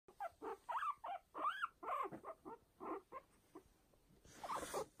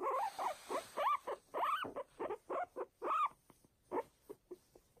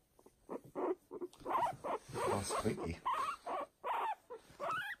Oh, Squeaky.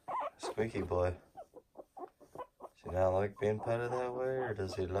 Squeaky boy. Does he not like being petted that way, or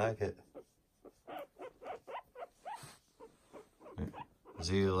does he like it? Is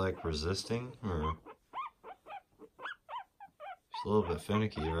he like resisting, or? He's a little bit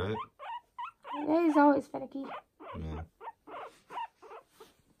finicky, right? Yeah, he's always finicky. Yeah.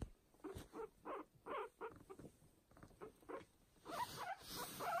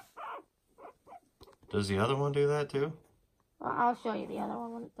 Does the other one do that too? Well, I'll show you the other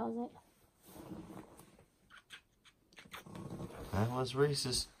one when it does it. That was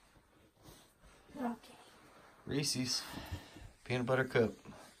Reese's. Okay. Reese's. Peanut butter cup.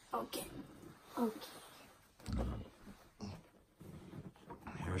 Okay. Okay.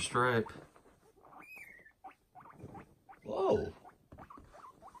 Here's Stripe. Whoa.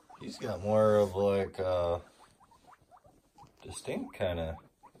 He's got more of like distinct kind of.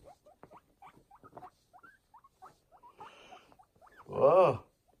 Whoa.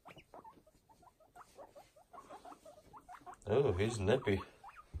 Oh, he's nippy.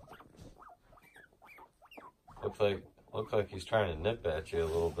 Look like he's trying to nip at you a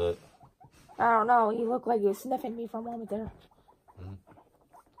little bit. I don't know. He looked like he was sniffing me for a moment there.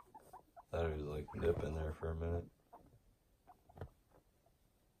 Thought he was like nipping there for a minute.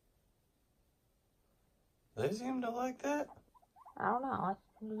 They seem to like that. I don't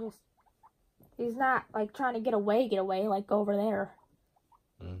know. He's not like trying to get away, like over there.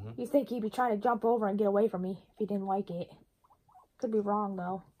 You think he'd be trying to jump over and get away from me if he didn't like it. Could be wrong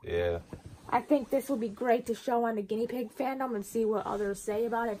though. Yeah. I think this would be great to show on the guinea pig fandom and see what others say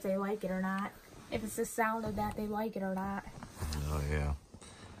about it, if they like it or not. If it's the sound of that, they like it or not. Oh, yeah.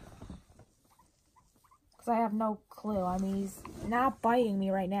 Because I have no clue. I mean, he's not biting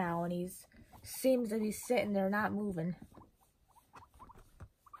me right now, and seems to be sitting there not moving.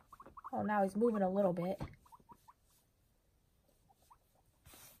 Oh, now he's moving a little bit.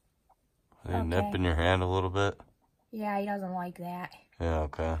 Are you nipping your hand a little bit? Yeah, he doesn't like that. Yeah,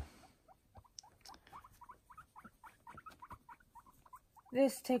 okay.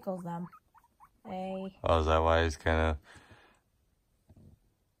 This tickles them. Hey. Oh, is that why he's kind of...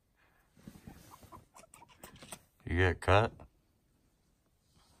 You get cut?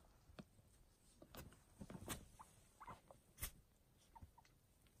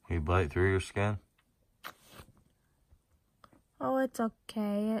 You bite through your skin? Oh, it's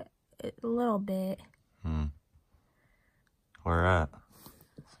okay. A little bit. Where at?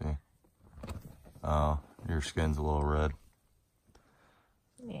 Let's see. Oh, your skin's a little red.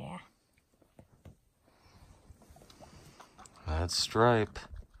 Yeah. That's Stripe.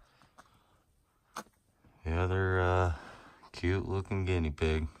 The other cute looking guinea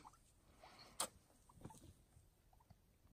pig.